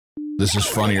This is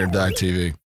Funny or Die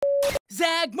TV.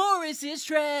 Zack Morris is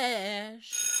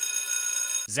trash.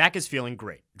 Zack is feeling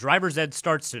great. Driver's ed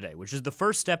starts today, which is the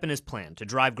first step in his plan to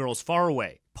drive girls far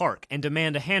away, park, and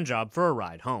demand a handjob for a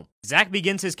ride home. Zack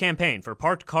begins his campaign for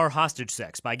parked car hostage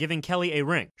sex by giving Kelly a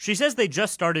ring. She says they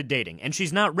just started dating, and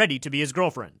she's not ready to be his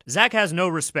girlfriend. Zack has no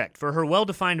respect for her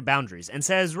well-defined boundaries and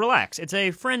says, relax, it's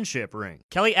a friendship ring.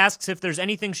 Kelly asks if there's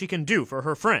anything she can do for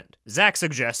her friend. Zack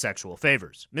suggests sexual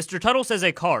favors. Mr. Tuttle says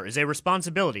a car is a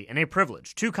responsibility and a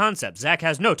privilege, two concepts Zack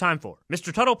has no time for.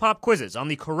 Mr. Tuttle pop quizzes on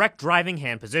the correct driving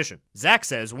hand position. Zack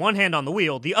says one hand on the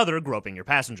wheel, the other groping your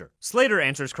passenger. Slater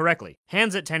answers correctly,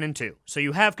 hands at 10 and 2, so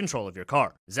you have control of your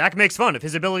car. Zack makes fun of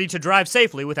his ability to drive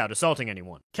safely without assaulting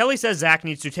anyone. Kelly says Zack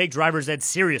needs to take driver's ed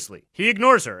seriously. He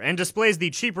ignores her and displays the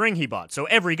cheap ring he bought so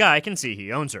every guy can see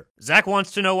he owns her. Zack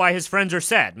wants to know why his friends are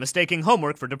sad, mistaking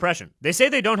homework for depression. They say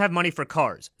they don't have money for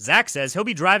cars. Zack says he'll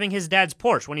be driving his dad's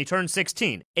Porsche when he turns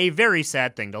 16, a very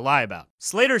sad thing to lie about.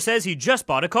 Slater says he just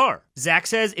bought a car. Zack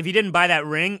says if he didn't buy that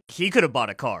ring, he could have bought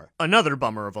a car. Another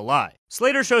bummer of a lie.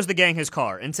 Slater shows the gang his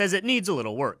car and says it needs a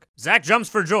little work. Zack jumps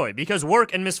for joy because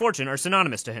work and misfortune are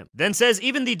synonymous to him, then says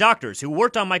even the doctors who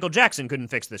worked on Michael Jackson couldn't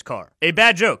fix this car. A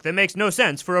bad joke that makes no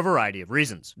sense for a variety of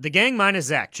reasons. The gang minus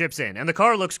Zack chips in and the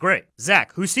car looks great.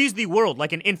 Zack, who sees the world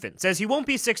like an infant, says he won't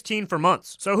be 16 for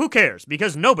months, so who cares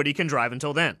because nobody can drive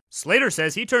until then. Slater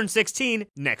says he turns 16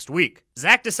 next week.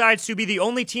 Zack decides to be the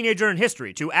only teenager in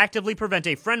history to actively prevent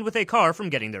a friend with a car from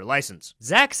getting their license.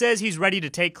 Zack says he's ready to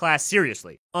take class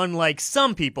seriously, unlike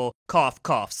some people, cough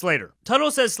cough Slater.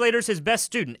 Tuttle says Slater's his best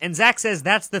student, and Zack says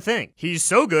that's the thing. He's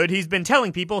so good, he's been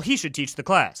telling people he should teach the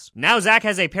class. Now Zack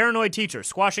has a paranoid teacher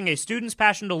squashing a student's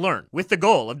passion to learn, with the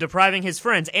goal of depriving his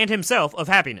friends and himself of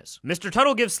happiness. Mr.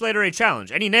 Tuttle gives Slater a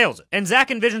challenge, and he nails it. And Zack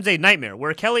envisions a nightmare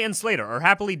where Kelly and Slater are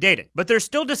happily dating, but they're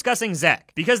still discussing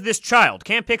Zack, because this child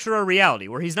can't picture a reality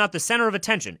where he's not the center of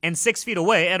attention and 6 feet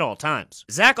away at all times.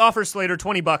 Zack offers Slater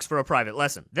 $20 for a private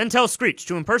lesson, then tells Screech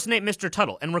to impersonate Mr.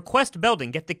 Tuttle and request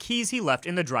Belding get the keys he left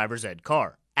in the driver's ed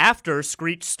car. After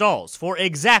Screech stalls for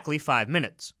exactly 5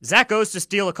 minutes. Zack goes to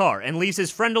steal a car and leaves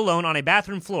his friend alone on a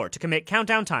bathroom floor to commit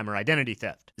countdown timer identity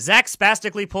theft. Zack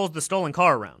spastically pulls the stolen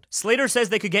car around. Slater says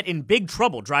they could get in big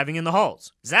trouble driving in the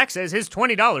halls. Zack says his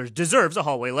 $20 deserves a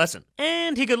hallway lesson.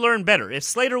 And he could learn better if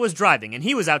Slater was driving and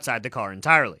he was outside the car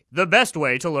entirely. The best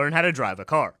way to learn how to drive a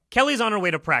car. Kelly's on her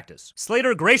way to practice.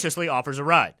 Slater graciously offers a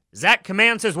ride. Zack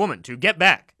commands his woman to get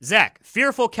back. Zack,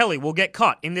 fearful Kelly will get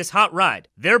caught in this hot ride,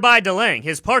 thereby delaying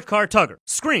his parked car tugger,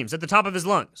 screams at the top of his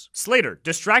lungs. Slater,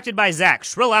 distracted by Zack's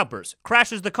shrill outbursts,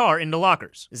 crashes the car into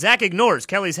lockers. Zack ignores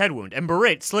Kelly's head wound and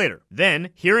berates Slater. Then,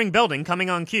 hearing Belding coming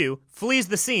on cue, flees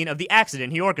the scene of the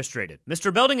accident he orchestrated.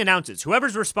 Mr. Belding announces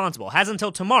whoever's responsible has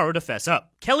until tomorrow to fess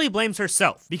up. Kelly blames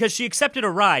herself because she accepted a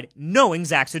ride knowing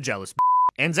Zack's a jealous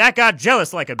and Zack got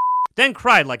jealous like a then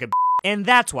cried like a and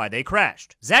that's why they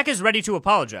crashed. Zack is ready to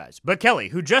apologize, but Kelly,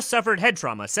 who just suffered head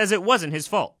trauma, says it wasn't his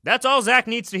fault. That's all Zack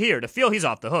needs to hear to feel he's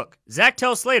off the hook. Zack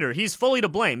tells Slater he's fully to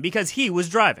blame because he was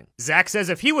driving. Zack says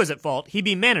if he was at fault, he'd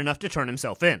be man enough to turn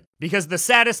himself in, because the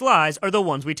saddest lies are the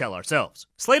ones we tell ourselves.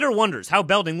 Slater wonders how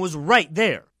Belding was right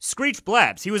there. Screech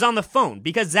blabs he was on the phone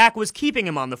because Zack was keeping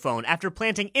him on the phone after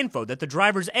planting info that the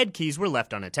driver's ed keys were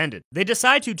left unattended. They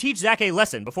decide to teach Zack a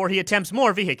lesson before he attempts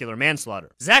more vehicular manslaughter.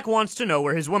 Zack wants to know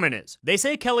where his woman is. They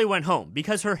say Kelly went home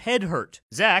because her head hurt.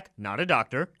 Zack, not a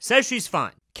doctor, says she's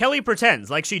fine. Kelly pretends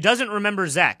like she doesn't remember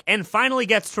Zack and finally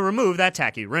gets to remove that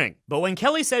tacky ring. But when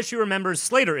Kelly says she remembers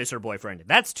Slater is her boyfriend,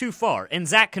 that's too far, and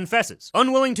Zack confesses,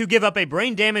 unwilling to give up a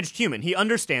brain-damaged human he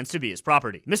understands to be his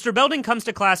property. Mr. Belding comes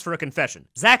to class for a confession.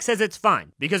 Zack says it's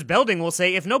fine, because Belding will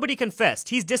say if nobody confessed,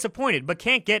 he's disappointed but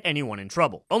can't get anyone in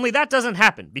trouble. Only that doesn't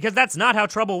happen, because that's not how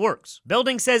trouble works.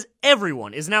 Belding says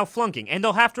everyone is now flunking and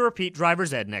they'll have to repeat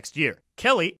driver's ed next year.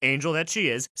 Kelly, angel that she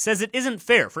is, says it isn't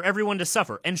fair for everyone to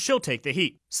suffer and she'll take the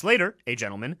heat. Slater, a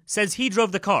gentleman, says he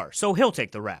drove the car, so he'll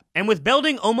take the rap. And with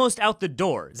Belding almost out the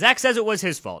door, Zack says it was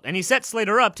his fault and he sets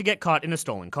Slater up to get caught in a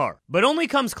stolen car. But only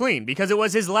comes clean because it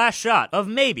was his last shot of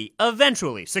maybe,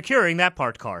 eventually, securing that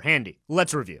parked car handy.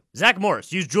 Let's review. Zack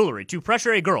Morris used jewelry to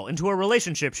pressure a girl into a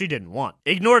relationship she didn't want,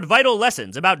 ignored vital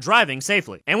lessons about driving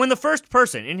safely, and when the first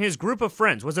person in his group of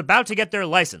friends was about to get their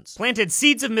license, planted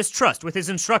seeds of mistrust with his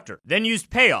instructor, then used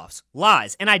payoffs,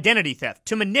 lies, and identity theft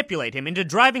to manipulate him into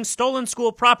driving stolen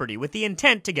school property with the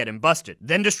intent to get him busted,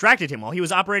 then distracted him while he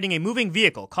was operating a moving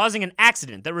vehicle, causing an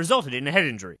accident that resulted in a head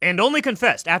injury, and only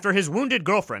confessed after his wounded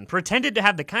girlfriend pretended to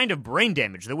have the kind of brain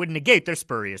damage that would negate their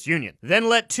spurious union, then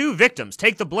let two victims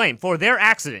take the blame for their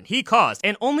accident he caused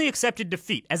and only accepted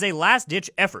defeat as a last-ditch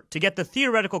effort to get the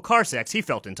theoretical car sex he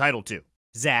felt entitled to.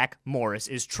 Zack Morris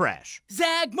is trash.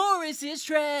 Zack Morris is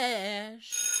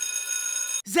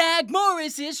trash. Zack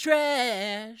Morris is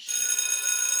trash.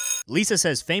 Lisa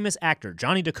says famous actor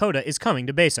Johnny Dakota is coming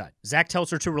to Bayside. Zack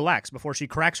tells her to relax before she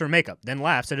cracks her makeup, then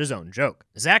laughs at his own joke.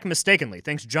 Zack mistakenly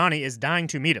thinks Johnny is dying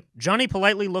to meet him. Johnny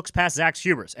politely looks past Zack's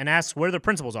hubris and asks where the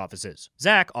principal's office is.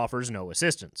 Zack offers no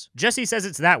assistance. Jesse says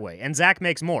it's that way, and Zack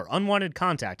makes more unwanted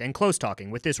contact and close talking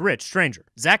with this rich stranger.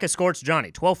 Zack escorts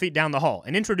Johnny 12 feet down the hall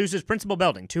and introduces Principal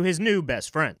Belding to his new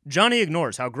best friend. Johnny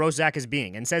ignores how gross Zack is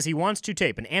being and says he wants to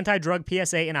tape an anti-drug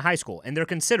PSA in a high school and they're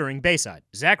considering Bayside.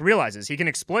 Zack realizes he can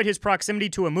exploit his proximity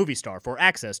to a movie star for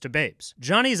access to babes.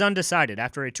 Johnny's undecided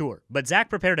after a tour, but Zack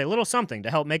prepared a little something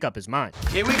to help make up his mind.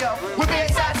 Here we go. We're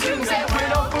Bayside students and we're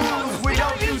no fools. We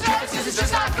don't use drugs 'cause it's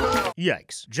just not cool.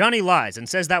 Yikes. Johnny lies and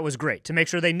says that was great to make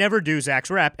sure they never do Zack's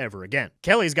rap ever again.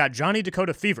 Kelly's got Johnny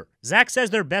Dakota fever. Zack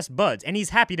says they're best buds and he's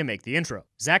happy to make the intro.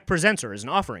 Zack presents her as an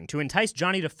offering to entice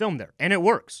Johnny to film there, and it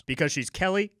works because she's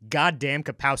Kelly goddamn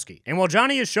Kapowski. And while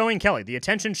Johnny is showing Kelly the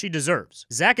attention she deserves,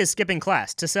 Zack is skipping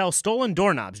class to sell stolen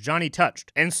doorknobs Johnny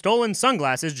touched and stolen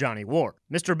sunglasses Johnny wore.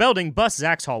 Mr. Belding busts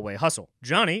Zack's hallway hustle.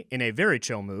 Johnny, in a very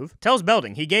chill move, tells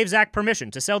Belding he gave Zack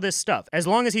permission to sell this stuff as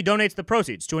long as he donates the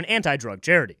proceeds to an anti-drug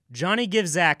charity. Johnny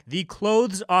gives Zack the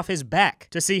clothes off his back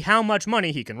to see how much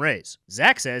money he can raise.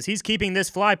 Zack says he's keeping this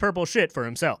fly purple shit for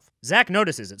himself. Zack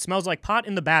notices it smells like pot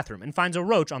in the bathroom and finds a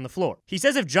roach on the floor. He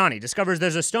says if Johnny discovers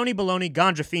there's a stony baloney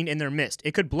ganja fiend in their midst,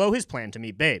 it could blow his plan to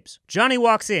meet babes. Johnny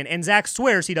walks in and Zack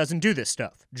swears he doesn't do this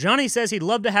stuff. Johnny says he'd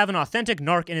love to have an authentic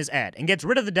narc in his ad and gets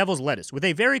rid of the devil's lettuce with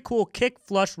a very cool kick,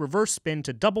 flush, reverse spin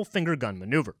to double finger gun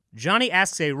maneuver. Johnny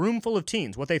asks a room full of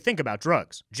teens what they think about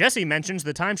drugs. Jesse mentions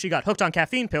the time she got hooked on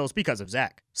caffeine pills because of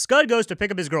Zack. Scud goes to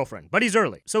pick up his girlfriend, but he's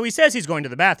early, so he says he's going to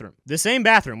the bathroom. The same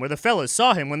bathroom where the fellas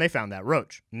saw him when they found that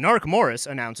roach. Narc Morris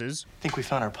announces, I think we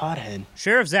found our pothead.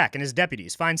 Sheriff Zack and his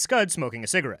deputies find Scud smoking a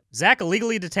cigarette. Zack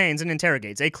illegally detains and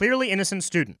interrogates a clearly innocent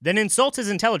student, then insults his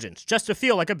intelligence just to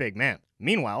feel like a big man.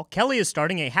 Meanwhile, Kelly is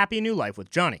starting a happy new life with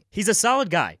Johnny. He's a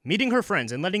solid guy, meeting her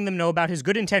friends and letting them know about his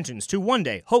good intentions to one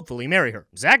day hopefully marry her.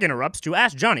 Zack interrupts to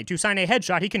ask Johnny to sign a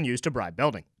headshot he can use to bribe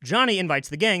Belding. Johnny invites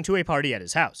the gang to a party at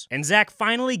his house, and Zack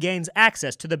finally gains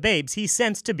access to the babes he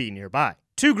sensed to be nearby.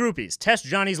 Two groupies test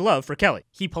Johnny's love for Kelly.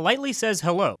 He politely says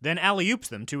hello, then alley-oops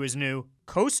them to his new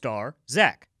co-star,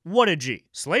 Zack. What a G.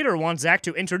 Slater wants Zack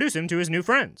to introduce him to his new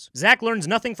friends. Zack learns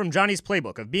nothing from Johnny's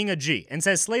playbook of being a G and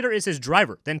says Slater is his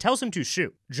driver, then tells him to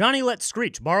shoot. Johnny lets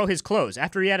Screech borrow his clothes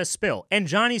after he had a spill, and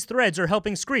Johnny's threads are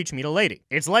helping Screech meet a lady.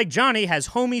 It's like Johnny has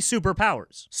homie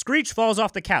superpowers. Screech falls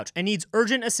off the couch and needs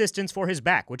urgent assistance for his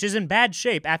back, which is in bad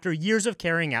shape after years of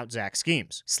carrying out Zack's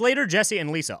schemes. Slater, Jesse, and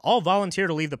Lisa all volunteer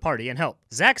to leave the party and help.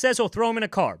 Zack says he'll throw him in a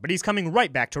car, but he's coming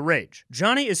right back to rage.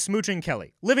 Johnny is smooching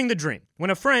Kelly, living the dream,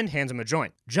 when a friend hands him a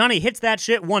joint. Johnny hits that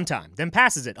shit one time, then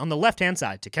passes it on the left-hand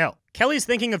side to Kel. Kelly's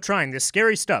thinking of trying this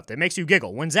scary stuff that makes you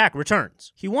giggle when Zack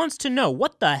returns. He wants to know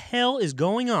what the hell is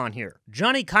going on here.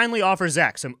 Johnny kindly offers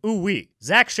Zack some ooh-wee.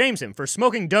 Zack shames him for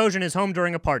smoking doge in his home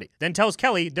during a party, then tells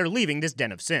Kelly they're leaving this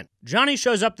den of sin. Johnny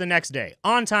shows up the next day,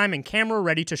 on time and camera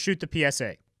ready to shoot the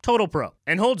PSA. Total pro,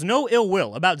 and holds no ill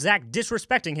will about Zack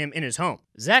disrespecting him in his home.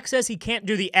 Zack says he can't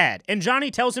do the ad, and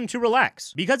Johnny tells him to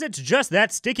relax, because it's just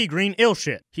that sticky green ill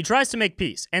shit. He tries to make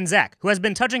peace, and Zack, who has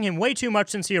been touching him way too much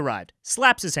since he arrived,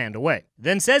 slaps his hand away,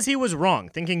 then says he was wrong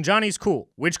thinking Johnny's cool,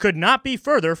 which could not be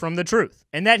further from the truth,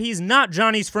 and that he's not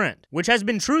Johnny's friend, which has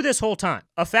been true this whole time,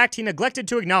 a fact he neglected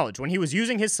to acknowledge when he was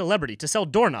using his celebrity to sell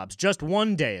doorknobs just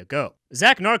one day ago.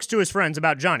 Zack narcs to his friends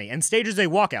about Johnny and stages a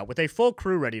walkout with a full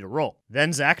crew ready to roll.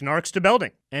 Then Zack narcs to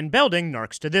Belding, and Belding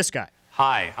narcs to this guy.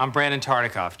 Hi, I'm Brandon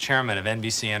Tartikoff, chairman of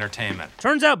NBC Entertainment.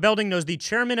 Turns out Belding knows the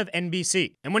chairman of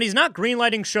NBC, and when he's not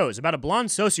greenlighting shows about a blonde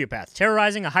sociopath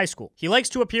terrorizing a high school, he likes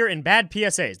to appear in bad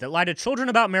PSAs that lie to children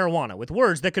about marijuana with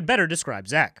words that could better describe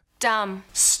Zack. Dumb.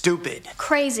 Stupid.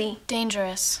 Crazy.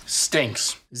 Dangerous.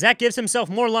 Stinks. Zack gives himself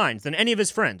more lines than any of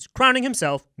his friends, crowning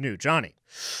himself New Johnny.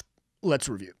 Let's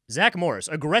review. Zack Morris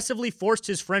aggressively forced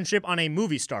his friendship on a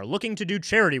movie star looking to do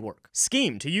charity work,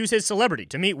 schemed to use his celebrity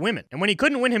to meet women, and when he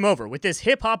couldn't win him over with this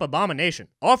hip-hop abomination,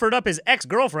 offered up his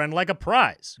ex-girlfriend like a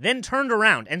prize, then turned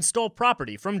around and stole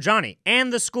property from Johnny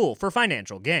and the school for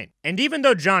financial gain. And even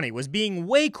though Johnny was being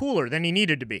way cooler than he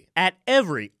needed to be, at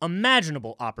every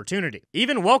imaginable opportunity,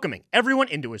 even welcoming everyone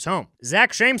into his home,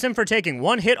 Zack shames him for taking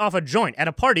one hit off a joint at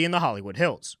a party in the Hollywood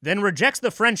Hills, then rejects the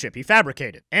friendship he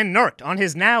fabricated, and narked on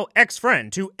his now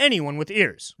ex-friend to anyone with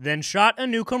ears, then shot a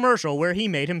new commercial where he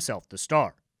made himself the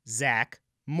star. Zack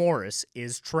Morris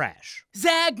is trash.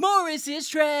 Zack Morris is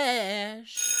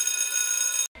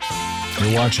trash.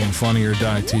 You're watching Funny or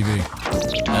Die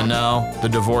TV. And now, the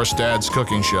Divorced Dad's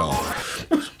Cooking Show.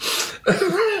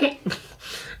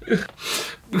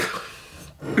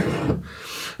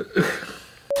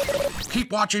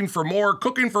 Keep watching for more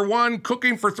Cooking for One,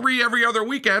 Cooking for Three every other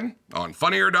weekend on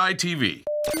Funny or Die TV.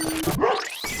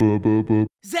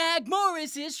 Zack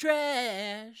Morris is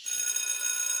trash.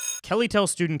 Kelly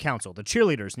tells student council the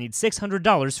cheerleaders need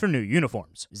 $600 for new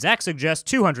uniforms. Zack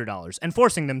suggests $200 and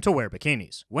forcing them to wear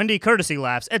bikinis. Wendy courtesy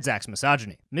laughs at Zack's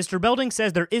misogyny. Mr. Belding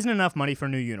says there isn't enough money for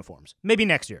new uniforms. Maybe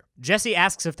next year. Jesse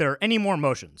asks if there are any more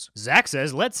motions. Zack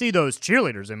says let's see those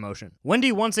cheerleaders in motion.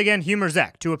 Wendy once again humors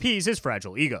Zack to appease his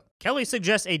fragile ego. Kelly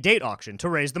suggests a date auction to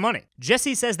raise the money.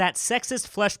 Jesse says that's sexist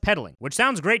flesh peddling, which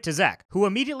sounds great to Zack, who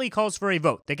immediately calls for a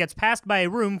vote that gets passed by a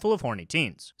room full of horny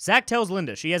teens. Zack tells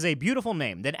Linda she has a beautiful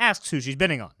name, then asks who she's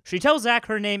bidding on. She tells Zack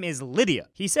her name is Lydia.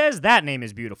 He says that name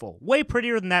is beautiful, way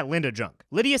prettier than that Linda junk.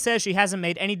 Lydia says she hasn't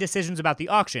made any decisions about the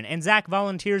auction, and Zack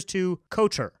volunteers to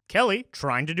coach her. Kelly,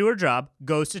 trying to do her job,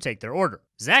 goes to take their order.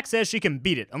 Zack says she can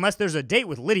beat it unless there's a date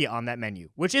with Lydia on that menu,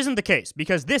 which isn't the case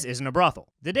because this isn't a brothel.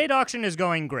 The date auction is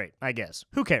going great, I guess.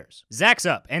 Who cares? Zack's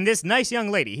up, and this nice young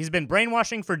lady he's been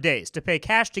brainwashing for days to pay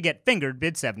cash to get fingered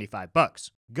bids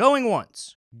 $75. Going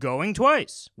once. Going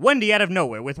twice. Wendy out of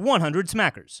nowhere with 100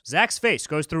 smackers. Zack's face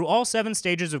goes through all 7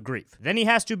 stages of grief. Then he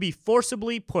has to be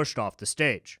forcibly pushed off the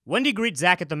stage. Wendy greets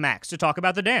Zack at the Max to talk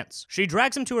about the dance. She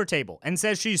drags him to her table and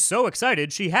says she's so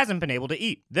excited she hasn't been able to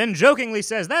eat. Then jokingly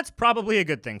says that's probably a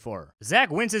good thing for her.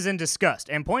 Zack winces in disgust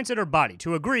and points at her body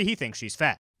to agree he thinks she's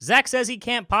fat. Zack says he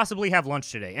can't possibly have lunch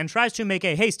today and tries to make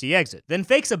a hasty exit, then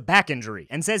fakes a back injury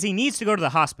and says he needs to go to the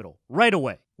hospital right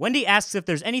away. Wendy asks if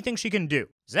there's anything she can do.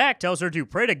 Zack tells her to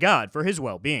pray to God for his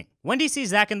well-being. Wendy sees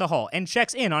Zack in the hall and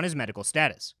checks in on his medical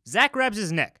status. Zack grabs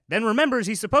his neck, then remembers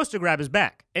he's supposed to grab his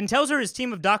back, and tells her his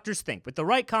team of doctors think with the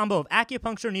right combo of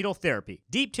acupuncture needle therapy,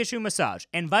 deep tissue massage,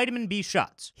 and vitamin B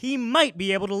shots, he might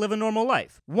be able to live a normal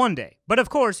life one day. But of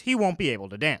course, he won't be able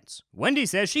to dance. Wendy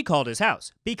says she called his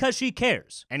house because she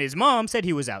cares, and his mom said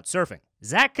he was out surfing.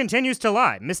 Zack continues to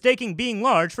lie, mistaking being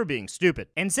large for being stupid,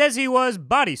 and says he was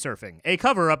body surfing, a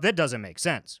cover-up that doesn't make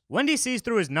sense. Wendy sees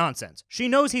through his nonsense. She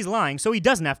knows he's lying so he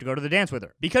doesn't have to go to the dance with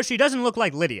her, because she doesn't look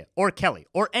like Lydia, or Kelly,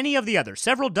 or any of the other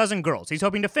several dozen girls he's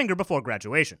hoping to finger before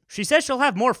graduation. She says she'll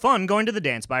have more fun going to the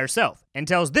dance by herself, and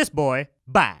tells this boy,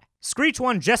 bye. Screech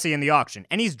won Jesse in the auction,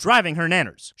 and he's driving her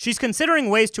nanners. She's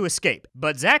considering ways to escape,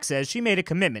 but Zack says she made a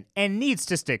commitment and needs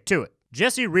to stick to it.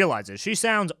 Jesse realizes she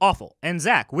sounds awful, and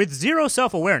Zack, with zero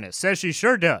self-awareness, says she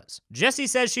sure does. Jesse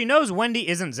says she knows Wendy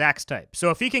isn't Zack's type, so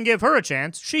if he can give her a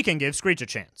chance, she can give Screech a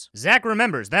chance. Zack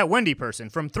remembers that Wendy person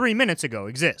from 3 minutes ago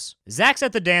exists. Zack's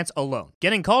at the dance alone,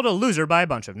 getting called a loser by a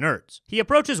bunch of nerds. He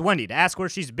approaches Wendy to ask where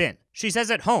she's been. She says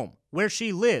at home, where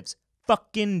she lives.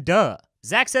 Fucking duh.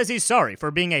 Zack says he's sorry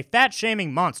for being a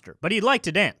fat-shaming monster, but he'd like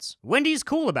to dance. Wendy's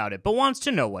cool about it, but wants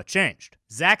to know what changed.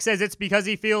 Zack says it's because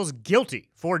he feels guilty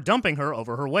for dumping her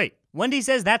over her weight. Wendy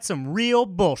says that's some real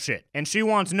bullshit, and she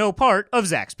wants no part of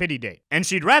Zack's pity date. And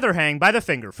she'd rather hang by the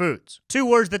finger foods. 2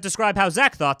 words that describe how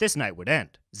Zack thought this night would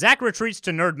end. Zack retreats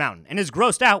to Nerd Mountain and is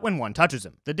grossed out when one touches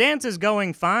him. The dance is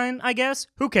going fine, I guess?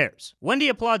 Who cares? Wendy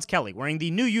applauds Kelly wearing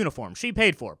the new uniform she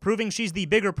paid for, proving she's the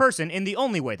bigger person in the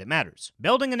only way that matters.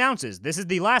 Belding announces this is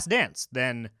the last dance,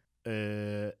 then,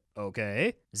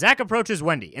 okay. Zack approaches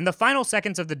Wendy in the final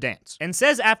seconds of the dance and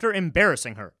says after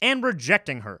embarrassing her and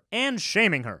rejecting her and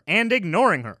shaming her and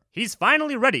ignoring her, he's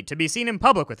finally ready to be seen in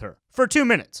public with her for 2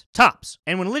 minutes, tops.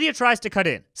 And when Lydia tries to cut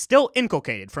in, still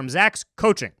inculcated from Zack's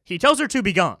coaching, he tells her to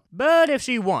be gone. But if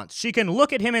she wants, she can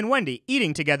look at him and Wendy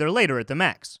eating together later at the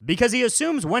Max, because he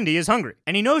assumes Wendy is hungry,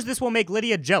 and he knows this will make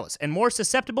Lydia jealous and more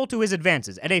susceptible to his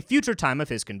advances at a future time of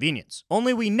his convenience.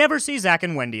 Only we never see Zack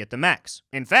and Wendy at the Max.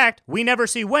 In fact, we never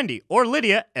see Wendy or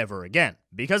Lydia ever again,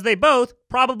 because they both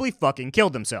probably fucking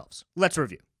killed themselves. Let's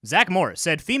review. Zack Morris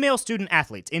said female student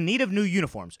athletes in need of new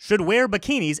uniforms should wear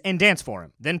bikinis and dance for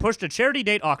him, then pushed a charity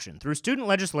date auction through student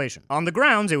legislation on the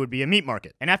grounds it would be a meat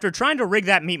market, and after trying to rig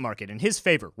that meat market in his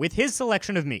favor with his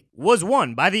selection of meat, was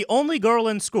won by the only girl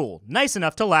in school nice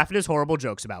enough to laugh at his horrible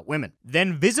jokes about women,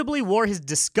 then visibly wore his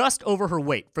disgust over her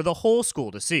weight for the whole school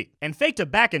to see, and faked a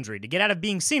back injury to get out of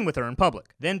being seen with her in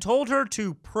public, then told her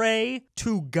to pray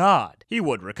to God he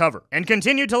would recover, and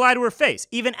continued to lie to her face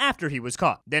even after he was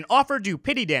caught, then offered to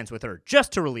pity dance with her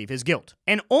just to relieve his guilt,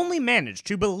 and only managed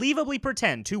to believably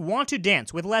pretend to want to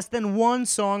dance with less than 1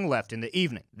 song left in the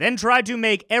evening, then tried to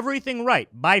make everything right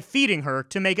by feeding her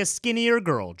to make a skinnier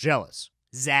girl jealous.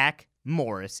 Zack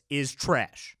Morris is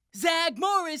trash. Zack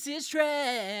Morris is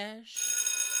trash.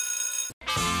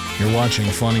 You're watching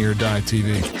Funny or Die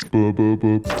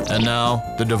TV. And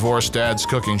now, the Divorced Dad's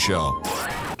Cooking Show.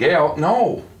 Gail,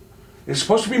 no. It's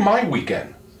supposed to be my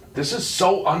weekend. This is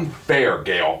so unfair,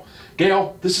 Gail.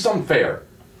 Gail, this is unfair.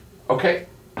 Okay?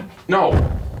 No.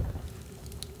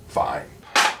 Fine.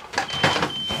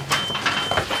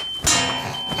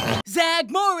 Zack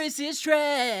Morris is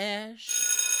trash.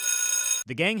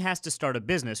 The gang has to start a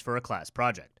business for a class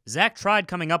project. Zack tried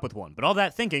coming up with one, but all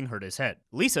that thinking hurt his head.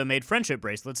 Lisa made friendship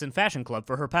bracelets in Fashion Club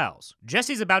for her pals.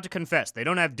 Jesse's about to confess they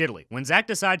don't have diddly when Zack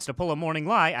decides to pull a morning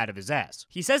lie out of his ass.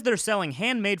 He says they're selling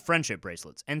handmade friendship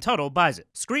bracelets, and Tuttle buys it.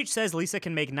 Screech says Lisa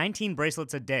can make 19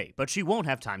 bracelets a day, but she won't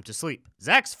have time to sleep.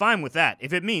 Zack's fine with that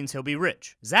if it means he'll be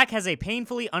rich. Zack has a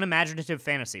painfully unimaginative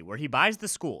fantasy where he buys the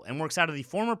school and works out of the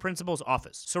former principal's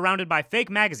office, surrounded by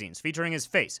fake magazines featuring his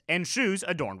face and shoes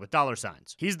adorned with dollar signs.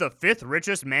 He's the 5th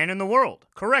richest man in the world.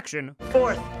 Correction.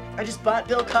 4th. I just bought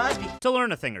Bill Cosby. To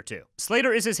learn a thing or two.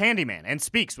 Slater is his handyman and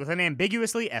speaks with an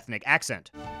ambiguously ethnic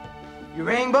accent. You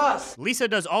rang boss. Lisa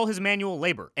does all his manual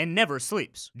labor and never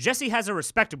sleeps. Jessie has a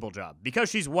respectable job because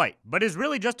she's white, but is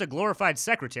really just a glorified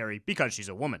secretary because she's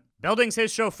a woman. Belding's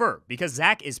his chauffeur because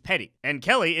Zack is petty. And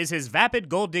Kelly is his vapid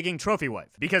gold-digging trophy wife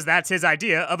because that's his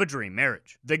idea of a dream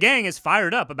marriage. The gang is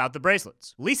fired up about the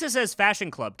bracelets. Lisa says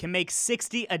Fashion Club can make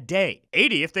 60 a day,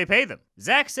 80 if they pay them.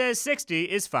 Zack says 60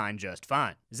 is fine, just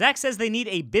fine. Zack says they need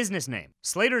a business name.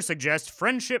 Slater suggests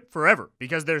Friendship Forever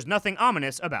because there's nothing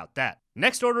ominous about that.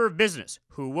 Next order of business,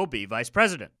 who will be vice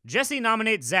president? Jessie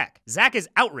nominates Zack. Zack is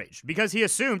outraged because he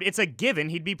assumed it's a given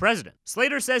he'd be president.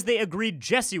 Slater says they agreed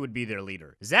Jessie would be their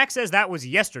leader. Zack says that was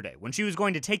yesterday when she was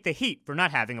going to take the heat for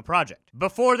not having a project.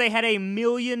 Before they had $1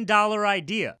 million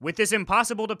idea with this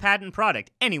impossible to patent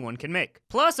product anyone can make.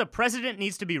 Plus, a president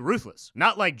needs to be ruthless,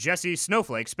 not like Jessie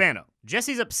Snowflake Spano.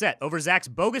 Jessie's upset over Zack's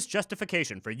bogus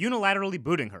justification for unilaterally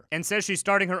booting her and says she's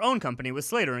starting her own company with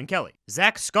Slater and Kelly.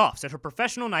 Zack scoffs at her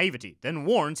professional naivety, then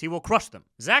warns he will crush them.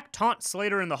 Zack taunts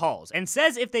Slater in the halls and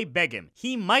says if they beg him,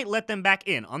 he might let them back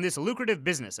in on this lucrative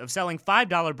business of selling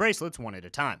 $5 bracelets one at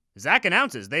a time. Zack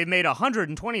announces they've made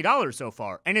 $120 so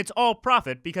far, and it's all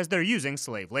profit because they're using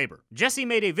slave labor. Jessie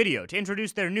made a video to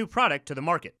introduce their new product to the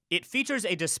market. It features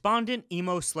a despondent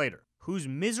emo Slater, whose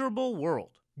miserable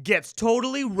world gets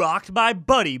totally rocked by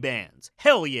buddy bands.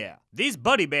 Hell yeah. These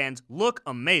buddy bands look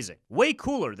amazing. Way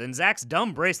cooler than Zack's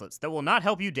dumb bracelets that will not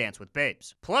help you dance with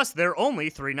babes. Plus, they're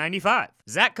only $3.95.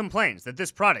 Zack complains that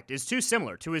this product is too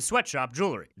similar to his sweatshop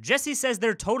jewelry. Jessie says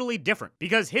they're totally different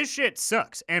because his shit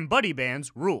sucks and buddy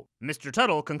bands rule. Mr.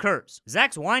 Tuttle concurs.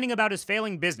 Zack's whining about his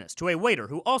failing business to a waiter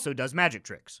who also does magic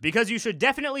tricks. Because you should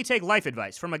definitely take life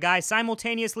advice from a guy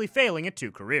simultaneously failing at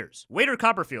 2 careers. Waiter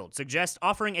Copperfield suggests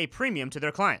offering a premium to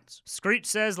their clients. Screech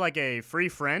says like a free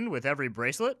friend with every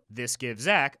bracelet. This gives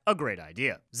Zack a great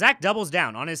idea. Zack doubles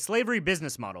down on his slavery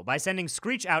business model by sending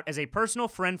Screech out as a personal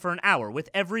friend for an hour with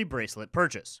every bracelet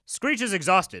purchase. Screech is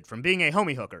exhausted from being a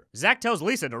homie hooker. Zack tells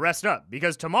Lisa to rest up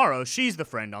because tomorrow she's the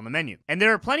friend on the menu. And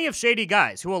there are plenty of shady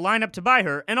guys who will line up to buy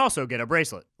her and also get a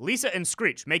bracelet. Lisa and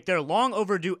Screech make their long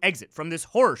overdue exit from this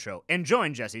horror show and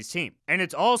join Jessie's team. And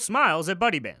it's all smiles at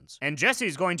buddy bands. And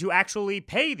Jessie's going to actually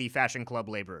pay the Fashion Club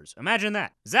laborers. Imagine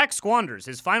that. Zack squanders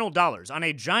his final dollars on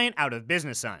a giant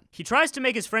out-of-business sign. He tries to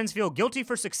make his friends feel guilty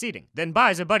for succeeding, then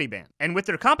buys a buddy band. And with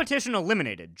their competition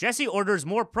eliminated, Jessie orders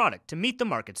more product to meet the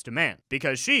market's demand,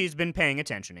 because she's been paying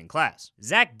attention in class.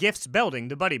 Zack gifts Belding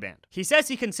the buddy band. He says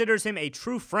he considers him a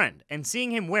true friend, and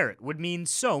seeing him wear it would mean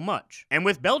so much. And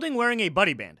with Belding wearing a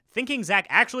buddy band, thinking Zack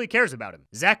actually cares about him,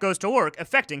 Zack goes to work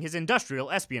effecting his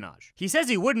industrial espionage. He says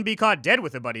he wouldn't be caught dead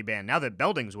with a buddy band now that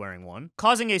Belding's wearing one,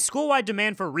 causing a school-wide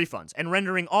demand for refunds and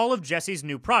rendering all of Jessie's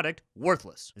new product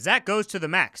worthless. Zack goes to the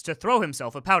max to throw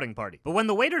himself a pouting party, but when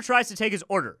the waiter tries to take his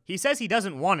order, he says he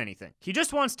doesn't want anything. He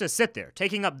just wants to sit there,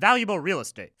 taking up valuable real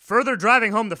estate, further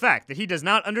driving home the fact that he does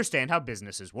not understand how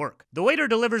businesses work. The waiter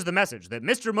delivers the message that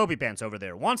Mr. Mopeypants over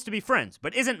there wants to be friends,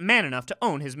 but isn't man enough to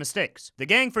own his mistakes. The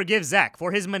gang forgives Zack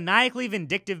for his maniacally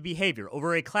vindictive behavior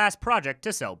over a class project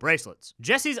to sell bracelets.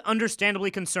 Jessie's understandably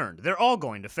concerned they're all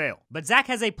going to fail, but Zack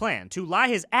has a plan to lie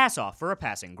his ass off for a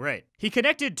passing grade. He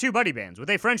connected 2 buddy bands with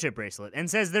a friendship bracelet and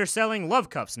says they're selling love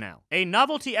cuffs now, a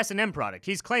novelty S&M product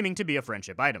he's claiming to be a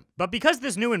friendship item. But because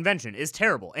this new invention is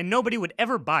terrible and nobody would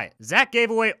ever buy it, Zack gave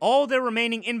away all their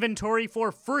remaining inventory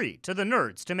for free to the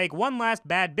nerds to make one last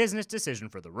bad business decision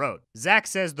for the road. Zack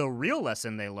says the real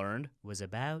lesson they learned was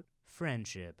about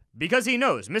friendship. because he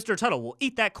knows Mr. Tuttle will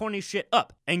eat that corny shit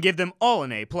up and give them all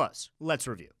an A+. Let's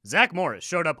review. Zack Morris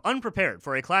showed up unprepared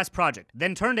for a class project,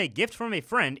 then turned a gift from a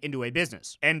friend into a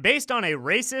business, and based on a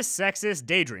racist, sexist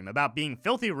daydream about being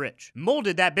filthy rich,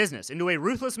 molded that business into a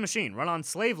ruthless machine run on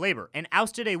slave labor and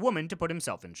ousted a woman to put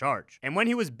himself in charge. And when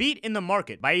he was beat in the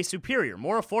market by a superior,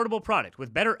 more affordable product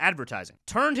with better advertising,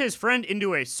 turned his friend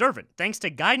into a servant thanks to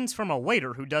guidance from a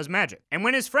waiter who does magic. And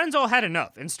when his friends all had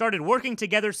enough and started working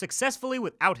together successfully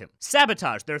without him,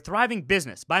 sabotaged their thriving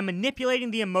business by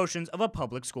manipulating the emotions of a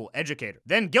public school educator,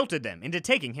 then guilted them into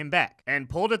taking him back, and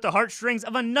pulled at the heartstrings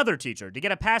of another teacher to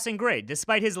get a passing grade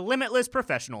despite his limitless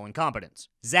professional incompetence.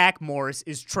 Zack Morris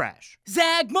is trash.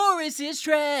 Zack Morris is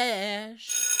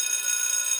trash.